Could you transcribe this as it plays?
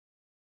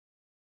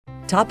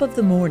Top of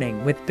the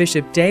Morning with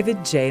Bishop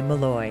David J.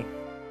 Malloy.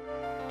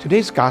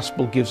 Today's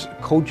gospel gives a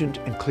cogent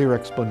and clear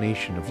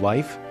explanation of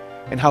life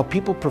and how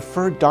people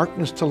prefer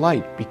darkness to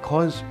light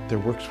because their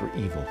works were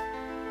evil.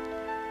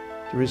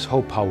 There is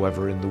hope,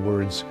 however, in the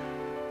words,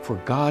 "For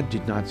God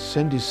did not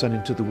send his Son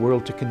into the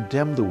world to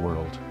condemn the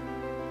world,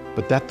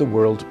 but that the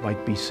world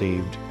might be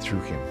saved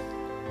through him."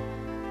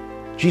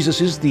 Jesus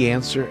is the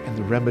answer and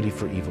the remedy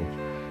for evil,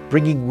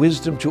 bringing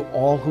wisdom to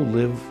all who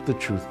live the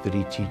truth that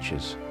he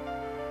teaches.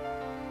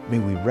 May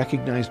we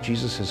recognize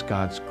Jesus as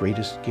God's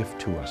greatest gift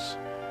to us.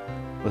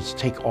 Let's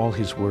take all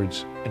his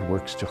words and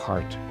works to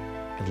heart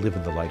and live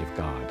in the light of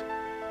God.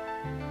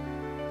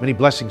 Many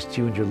blessings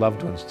to you and your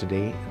loved ones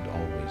today and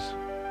always.